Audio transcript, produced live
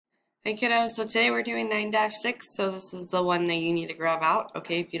Hey kiddos, so today we're doing 9-6, so this is the one that you need to grab out.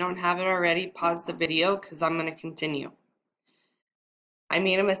 Okay, if you don't have it already, pause the video because I'm going to continue. I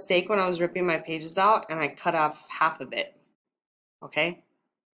made a mistake when I was ripping my pages out and I cut off half of it. Okay,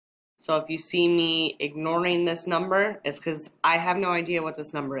 so if you see me ignoring this number, it's because I have no idea what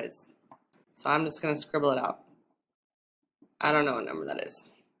this number is. So I'm just going to scribble it out. I don't know what number that is.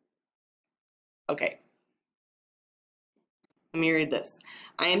 Okay. Let me read this.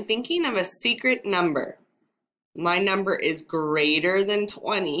 I am thinking of a secret number. My number is greater than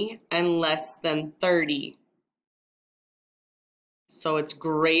 20 and less than 30. So it's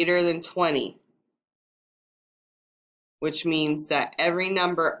greater than 20, which means that every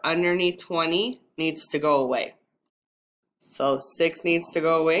number underneath 20 needs to go away. So 6 needs to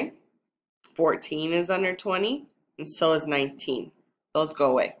go away. 14 is under 20, and so is 19. Those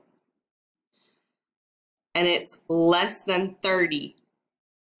go away. And it's less than 30.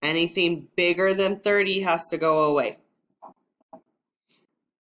 Anything bigger than 30 has to go away.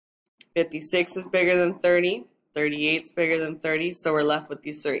 56 is bigger than 30. 38 is bigger than 30, so we're left with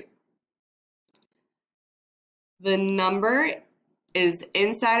these three. The number is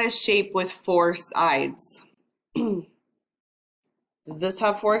inside a shape with 4 sides. Does this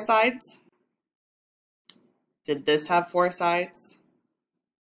have 4 sides? Did this have 4 sides?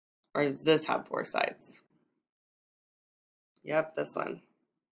 Or does this have 4 sides? Yep, this one.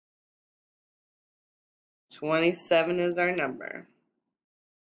 27 is our number.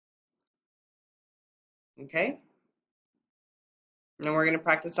 Okay? And we're going to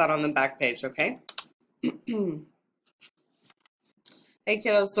practice that on the back page, okay? Hey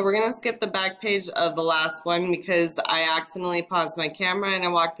kiddos, so we're going to skip the back page of the last one because I accidentally paused my camera and I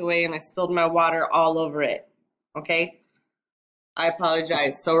walked away and I spilled my water all over it. Okay? I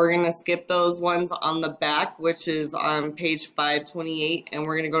apologize. So we're going to skip those ones on the back, which is on page 528, and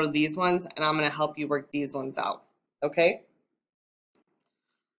we're going to go to these ones and I'm going to help you work these ones out. Okay?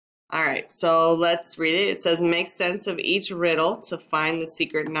 All right, so let's read it. It says, make sense of each riddle to find the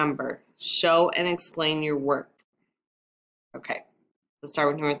secret number. Show and explain your work. Okay, let's start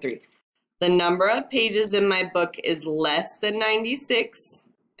with number 3. The number of pages in my book is less than 96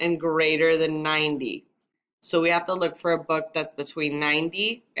 and greater than 90. So we have to look for a book that's between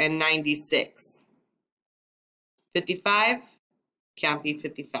 90 and 96. 55 can't be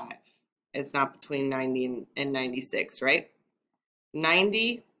 55. It's not between 90 and 96, right?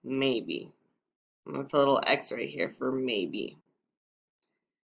 90, maybe. I'm going to put a little X right here for maybe.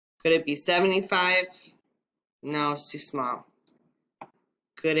 Could it be 75? No, it's too small.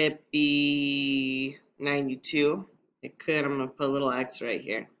 Could it be 92? It could. I'm going to put a little X right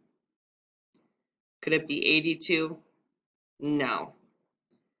here. Could it be 82? No.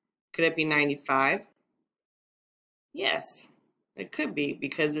 Could it be 95? Yes, it could be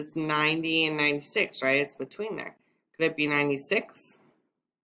because it's 90 and 96, right? It's between there. Could it be 96?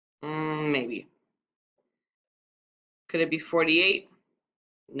 Maybe. Could it be 48?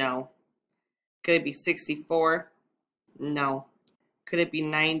 No. Could it be 64? No. Could it be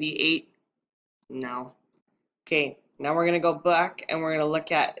 98? No. Okay, now we're going to go back and we're going to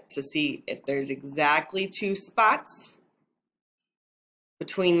look at it to see if there's exactly 2 spots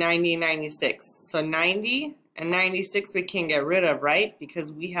between 90 and 96. So 90 and 96 we can get rid of, right?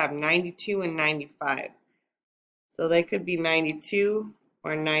 Because we have 92 and 95. So they could be 92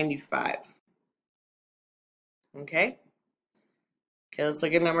 or 95. Okay? Okay, let's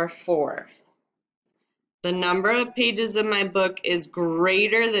look at number 4. The number of pages in my book is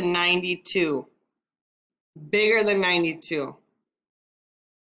greater than 92. Bigger than 92.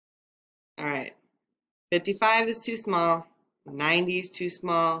 All right. 55 is too small. 90 is too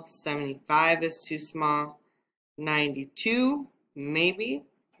small. 75 is too small. 92, maybe.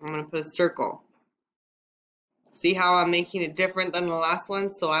 I'm going to put a circle. See how I'm making it different than the last one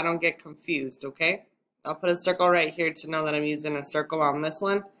so I don't get confused, okay? I'll put a circle right here to know that I'm using a circle on this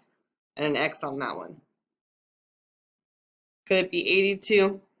one and an X on that one. Could it be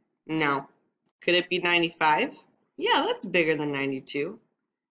 82? No. Could it be 95? Yeah, that's bigger than 92.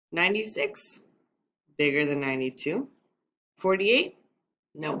 96? Bigger than 92. 48?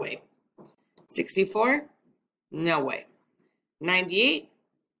 No way. 64? No way. 98?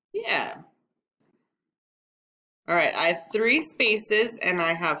 Yeah. All right, I have 3 spaces and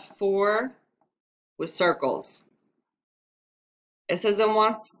I have 4 with circles. It says it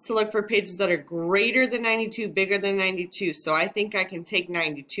wants to look for pages that are greater than 92, bigger than 92. So I think I can take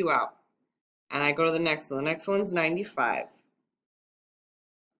 92 out. And I go to the next one. The next one's 95.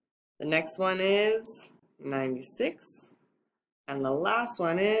 The next one is 96. And the last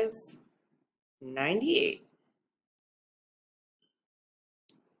one is 98.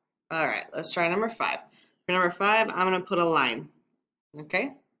 All right, let's try number 5. For number 5, I'm going to put a line.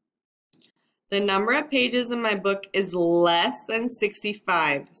 Okay? The number of pages in my book is less than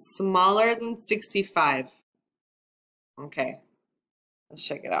 65, smaller than 65. Okay, let's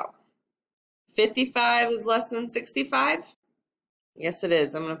check it out. 55 is less than 65? Yes, it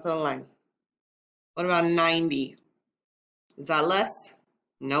is. I'm going to put a line. What about 90? Is that less?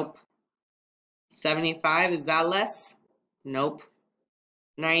 Nope. 75, is that less? Nope.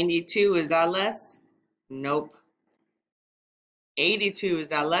 92, is that less? Nope. 82, is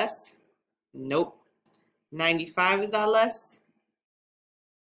that less? Nope. 95, is that less?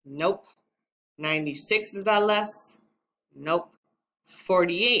 Nope. 96, is that less? Nope.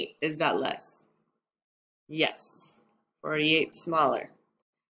 48, is that less? Yes. 48, smaller.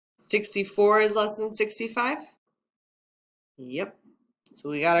 64 is less than 65? Yep. So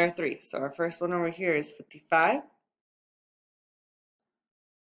we got our 3. So our first one over here is 55,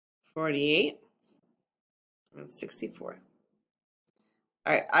 48, and 64.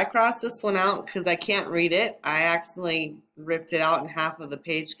 All right, I crossed this one out because I can't read it. I accidentally ripped it out and half of the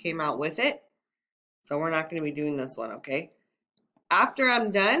page came out with it. So we're not going to be doing this one, okay? After I'm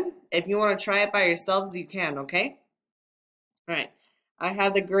done, if you want to try it by yourselves, you can, okay? All right. I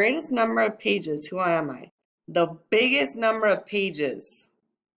have the greatest number of pages. Who am I? The biggest number of pages.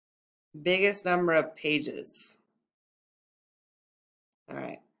 Biggest number of pages. All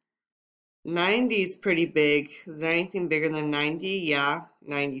right. 90 is pretty big. Is there anything bigger than 90? Yeah.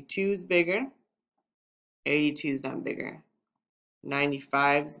 92 is bigger. 82 is not bigger.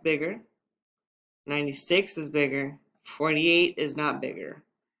 95 is bigger. 96 is bigger. 48 is not bigger.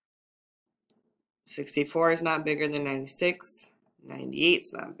 64 is not bigger than 96. 98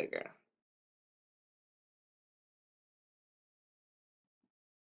 is not bigger.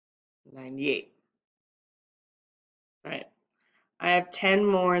 98. All right. I have 10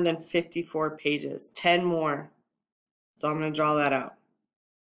 more than 54 pages. 10 more. So I'm going to draw that out.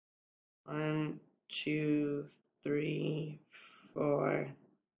 1, 2, 3, 4,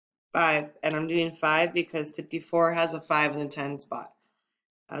 5. And I'm doing 5 because 54 has a 5 in the 10 spot.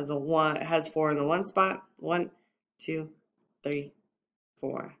 Has a 1, it has 4 in the 1 spot. 1, 2, 3,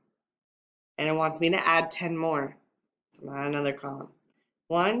 4. And it wants me to add 10 more. So I'm going to add another column.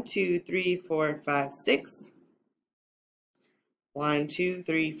 1, 2, 3, 4, 5, 6. 1, 2,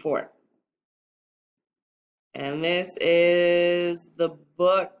 3, 4. And this is the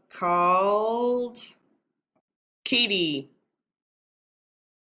book called Katie.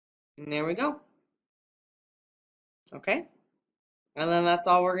 And there we go. Okay. And then that's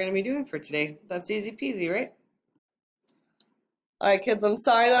all we're going to be doing for today. That's easy peasy, right? All right, kids, I'm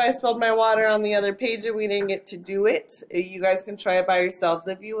sorry that I spilled my water on the other page and we didn't get to do it. You guys can try it by yourselves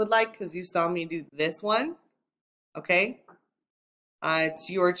if you would like because you saw me do this one. Okay? It's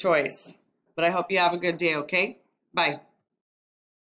your choice. But I hope you have a good day, okay? Bye.